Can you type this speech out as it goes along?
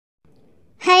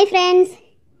Hi friends,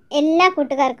 എല്ലാ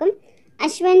കൂട്ടുകാർക്കും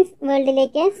അശ്വിൻസ്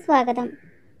വേൾഡിലേക്ക് സ്വാഗതം.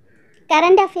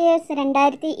 കറണ്ട് അഫയേഴ്സ്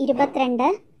 2022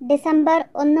 ഡിസംബർ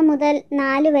 1 മുതൽ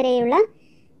 4 വരെയുള്ള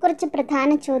കുറച്ച് പ്രധാന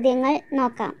ചോദ്യങ്ങൾ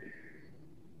നോക്കാം.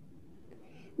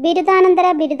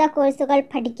 ബിരുദാനന്തര ബിരുദ കോഴ്സുകൾ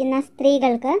പഠിക്കുന്ന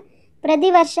സ്ത്രീകൾക്ക്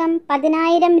പ്രതിവർഷം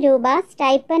 10,000 രൂപ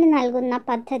സ്റ്റൈപ്പൻഡ് നൽകുന്ന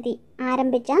പദ്ധതി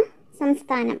ആരംഭിച്ച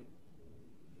സംസ്ഥാനം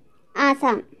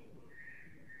ആസാം.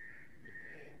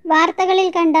 വാർത്തകളിൽ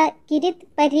കണ്ട കിരിത്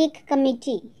പരീഖ്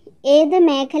കമ്മിറ്റി ഏത്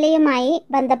മേഖലയുമായി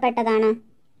ബന്ധപ്പെട്ടതാണ്?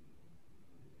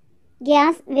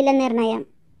 ഗ്യാസ് വിലനിർണ്ണയം.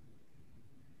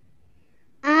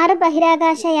 6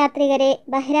 ബഹിരാകാശ യാത്രികരെ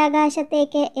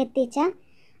ബഹിരാകാശത്തേക്ക് എത്തിച്ച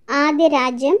ആദ്യ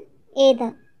രാജ്യം ഏത്?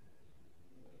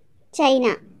 ചൈന.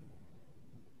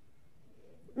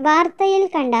 വാർത്തയിൽ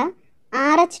കണ്ട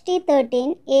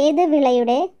RH13 ഏത്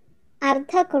വിളയുടെ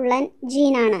അർദ്ധക്കുള്ളൻ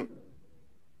ജീനാണ്?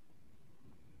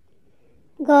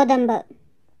 ഗോതമ്പ്.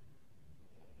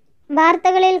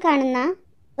 വാർത്തകളിൽ കാണുന്ന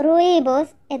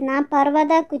റൂയിബോസ് എന്ന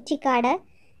പർവ്വത കുറ്റിക്കാട്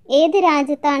ഏത്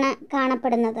രാജ്യത്താണ്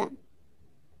കാണപ്പെടുന്നത്?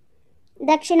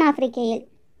 ദക്ഷിണാഫ്രിക്കയിൽ.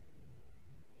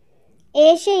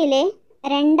 ഏഷ്യയിലെ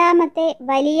രണ്ടാമത്തെ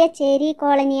വലിയ ചേരി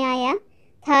കോളനിയായ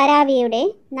ധാരാവിയുടെ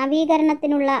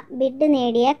നവീകരണത്തിനുള്ള ബിഡ്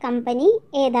നേടിയ കമ്പനി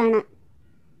ഏതാണ്?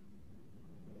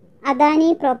 അദാനി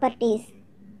പ്രോപ്പർട്ടീസ്.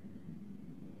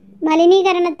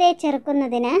 മലിനീകരണത്തെ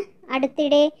ചെറുക്കുന്നതിന്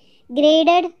അടുത്തിടെ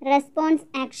ഗ്രേഡഡ് റെസ്പോൺസ്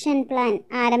ആക്ഷൻ പ്ലാൻ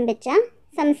ആരംഭിച്ച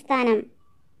സംസ്ഥാനം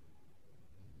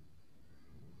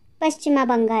പശ്ചിമ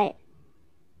ബംഗാൾ.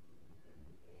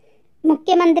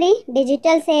 മുഖ്യമന്ത്രി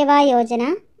ഡിജിറ്റൽ സേവാ യോജന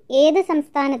ഏത്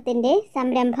സംസ്ഥാനത്തിൻ്റെ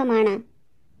സംരംഭമാണ്?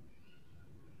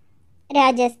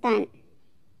 രാജസ്ഥാൻ.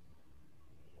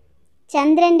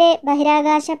 ചന്ദ്രൻ്റെ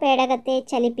ബഹിരാകാശ പേടകത്തെ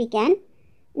ചലിപ്പിക്കാൻ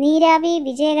നീരാവി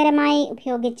വിജയകരമായി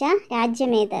ഉപയോഗിച്ച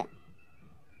രാജ്യമേത്?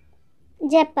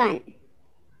 ജപ്പാൻ.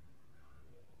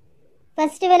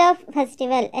 ഫെസ്റ്റിവൽ ഓഫ്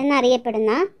ഫെസ്റ്റിവൽ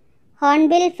എന്നറിയപ്പെടുന്ന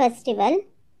ഹോൺബിൽ ഫെസ്റ്റിവൽ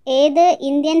ഏത്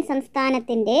ഇന്ത്യൻ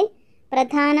സംസ്ഥാനത്തിൻ്റെ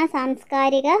പ്രധാന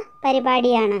സാംസ്കാരിക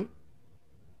പരിപാടിയാണ്?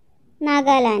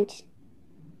 നാഗാലാൻഡ്.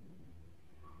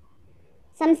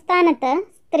 സംസ്ഥാനത്ത്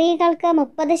സ്ത്രീകൾക്ക്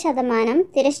 30%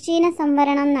 തിരശ്ചീന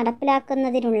സംവരണം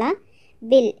നടപ്പിലാക്കുന്നതിനുള്ള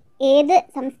ബിൽ ഏത്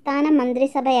സംസ്ഥാന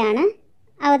മന്ത്രിസഭയാണ്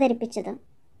അവതരിപ്പിച്ചത്?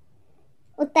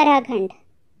 Uttarakhand.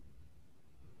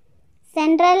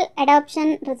 Central adoption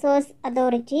resource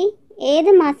authority ഏത്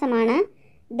മാസമാണ്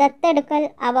ദത്തെടുക്കൽ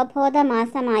അവബോധ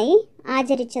മാസമായി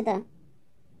ആചരിച്ചത്?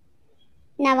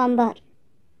 നവംബർ.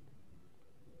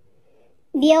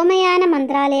 വ്യോമയാന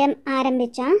മന്ത്രാലയം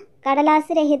ആരംഭിച്ച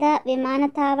കടലാസ് രഹിത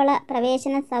വിമാനത്താവള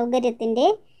പ്രവേശന സൗകര്യത്തിൻ്റെ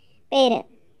പേര്?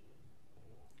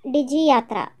 ഡിജി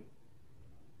യാത്ര.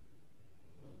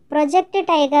 പ്രൊജക്റ്റ്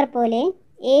ടൈഗർ പോലെ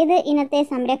ഏത് ഇനത്തെ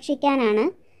സംരക്ഷിക്കാനാണ്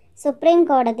സുപ്രീം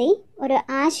കോടതി ഒരു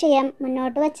ആശയം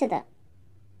മുന്നോട്ട് വച്ചത്?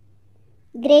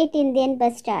 Great Indian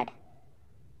bastard.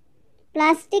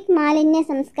 പ്ലാസ്റ്റിക് മാലിന്യ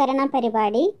സംസ്കരണ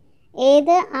പരിപാടി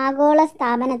ഏത് ആഗോള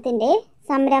സ്ഥാപനത്തിൻ്റെ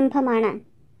സംരംഭമാണ്?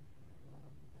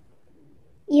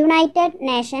 United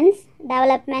Nations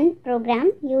development programme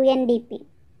UNDP.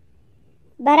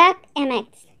 Barack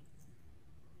MX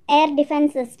air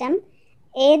defence system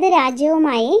ഏത്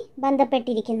രാജ്യവുമായി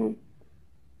ബന്ധപ്പെട്ടിരിക്കുന്നു?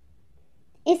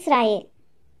 ഇസ്രായേൽ.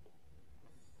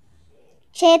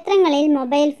 ക്ഷേത്രങ്ങളിൽ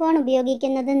മൊബൈൽ ഫോൺ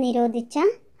ഉപയോഗിക്കുന്നത് നിരോധിച്ച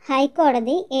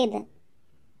ഹൈക്കോടതി ഏത്?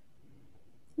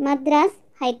 മദ്രാസ്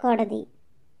ഹൈക്കോടതി.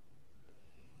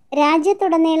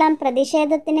 രാജ്യത്തുടനീളം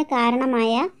പ്രതിഷേധത്തിന്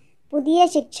കാരണമായ പുതിയ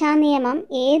ശിക്ഷാ നിയമം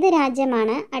ഏത്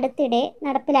രാജ്യമാണ് അടുത്തിടെ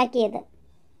നടപ്പിലാക്കിയത്?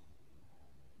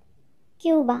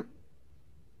 ക്യൂബ.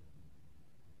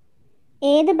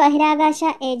 ഏത് ബഹിരാകാശ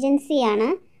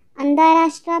ഏജൻസിയാണ്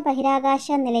അന്താരാഷ്ട്ര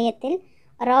ബഹിരാകാശ നിലയത്തിൽ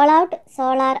റോൾ ഔട്ട്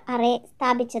സോളാർ അറേ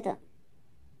സ്ഥാപിച്ചത്?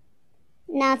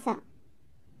 നാസ.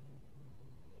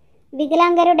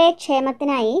 വികലാംഗരുടെ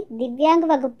ക്ഷേമത്തിനായി ദിവ്യാംഗ്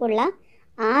വകുപ്പുള്ള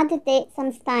ആദ്യത്തെ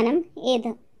സംസ്ഥാനം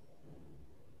ഏത്?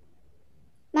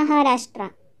 മഹാരാഷ്ട്ര.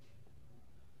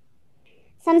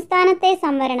 സംസ്ഥാനത്തെ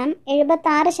സംവരണം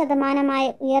 76%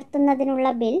 ഉയർത്തുന്നതിനുള്ള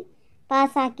ബിൽ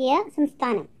പാസാക്കിയ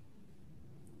സംസ്ഥാനം?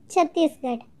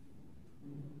 ഛത്തീസ്ഗഡ്.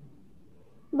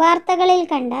 വാർത്തകളിൽ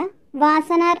കണ്ട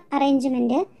വാസനാർ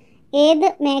അറേഞ്ച്മെൻറ്റ് ഏത്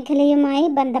മേഖലയുമായി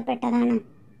ബന്ധപ്പെട്ടതാണ്?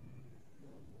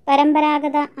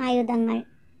 പരമ്പരാഗത ആയുധങ്ങൾ.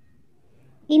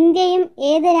 ഇന്ത്യയും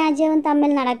ഏത് രാജ്യവും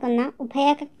തമ്മിൽ നടക്കുന്ന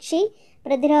ഉഭയകക്ഷി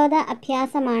പ്രതിരോധ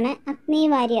അഭ്യാസമാണ് അഗ്നി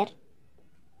വാരിയർ?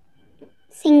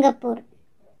 സിംഗപ്പൂർ.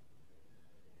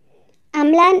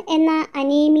 അംലാൻ എന്ന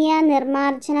അനീമിയ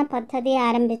നിർമ്മാർജ്ജന പദ്ധതി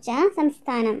ആരംഭിച്ച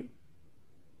സംസ്ഥാനം?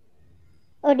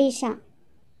 ഒഡീഷ.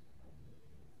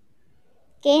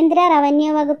 കേന്ദ്ര റവന്യൂ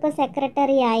വകുപ്പ്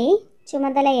സെക്രട്ടറിയായി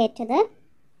ചുമതലയേറ്റത്?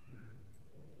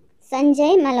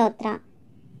 Sanjay Malhotra.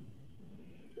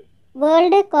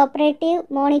 World cooperative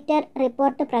monitor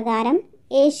report പ്രകാരം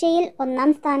ഏഷ്യയിൽ 1-ാം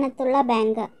സ്ഥാനത്തുള്ള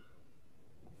ബാങ്ക്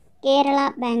കേരള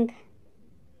ബാങ്ക്.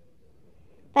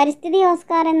 പരിസ്ഥിതി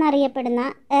ഓസ്കാർ എന്നറിയപ്പെടുന്ന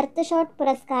എർത്ത് ഷോട്ട്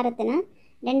പുരസ്കാരത്തിന്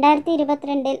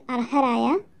 2022 അർഹരായ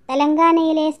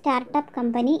തെലങ്കാനയിലെ സ്റ്റാർട്ടപ്പ്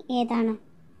കമ്പനി ഏതാണ്?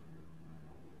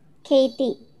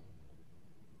 ഖേത്തി.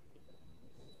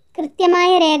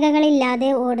 കൃത്യമായ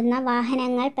രേഖകളില്ലാതെ ഓടുന്ന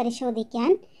വാഹനങ്ങൾ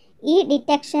പരിശോധിക്കാൻ ഈ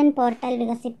ഡിറ്റക്ഷൻ പോർട്ടൽ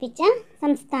വികസിപ്പിച്ച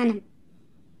സംസ്ഥാനം?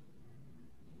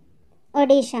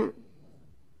 ഒഡീഷ.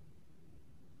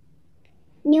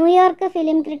 ന്യൂയോർക്ക്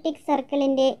ഫിലിം ക്രിട്ടിക്സ്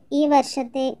സർക്കിളിൻ്റെ ഈ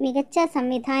വർഷത്തെ മികച്ച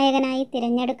സംവിധായകനായി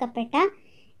തിരഞ്ഞെടുക്കപ്പെട്ട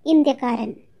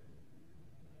ഇന്ത്യക്കാരൻ?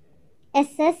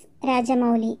 SS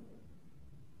രാജമൗലി.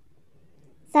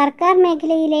 സർക്കാർ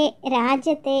മേഖലയിലെ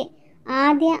രാജ്യത്തെ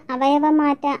ആദ്യ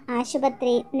അവയവമാറ്റ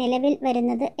ആശുപത്രി നിലവിൽ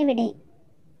വരുന്നത് എവിടെ?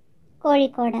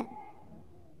 കോഴിക്കോട്.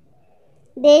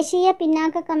 ദേശീയ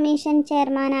പിന്നാക്ക കമ്മീഷൻ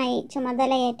ചെയർമാനായി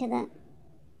ചുമതലയേറ്റത്?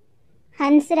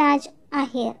 ഹൻസ് രാജ്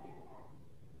അഹിർ.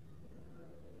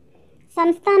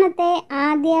 സംസ്ഥാനത്തെ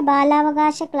ആദ്യ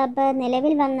ബാലാവകാശ ക്ലബ്ബ്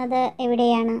നിലവിൽ വന്നത്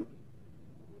എവിടെയാണ്?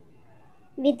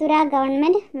 വിതുര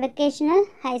ഗവൺമെൻറ് വൊക്കേഷണൽ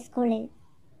ഹൈസ്കൂളിൽ.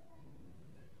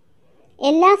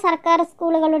 എല്ലാ സർക്കാർ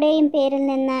സ്കൂളുകളുടെയും പേരിൽ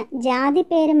നിന്ന് ജാതി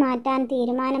പേര് മാറ്റാൻ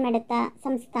തീരുമാനമെടുത്ത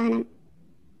സംസ്ഥാനം?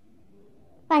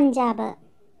 പഞ്ചാബ്.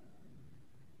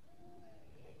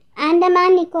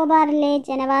 ആൻഡമാൻ നിക്കോബാറിലെ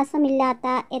ജനവാസമില്ലാത്ത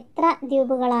എത്ര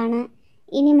ദ്വീപുകളാണ്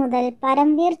ഇനി മുതൽ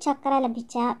പരംവീർ ചക്ര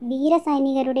ലഭിച്ച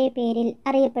വീരസൈനികരുടെ പേരിൽ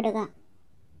അറിയപ്പെടുക?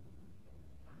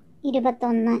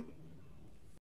 21.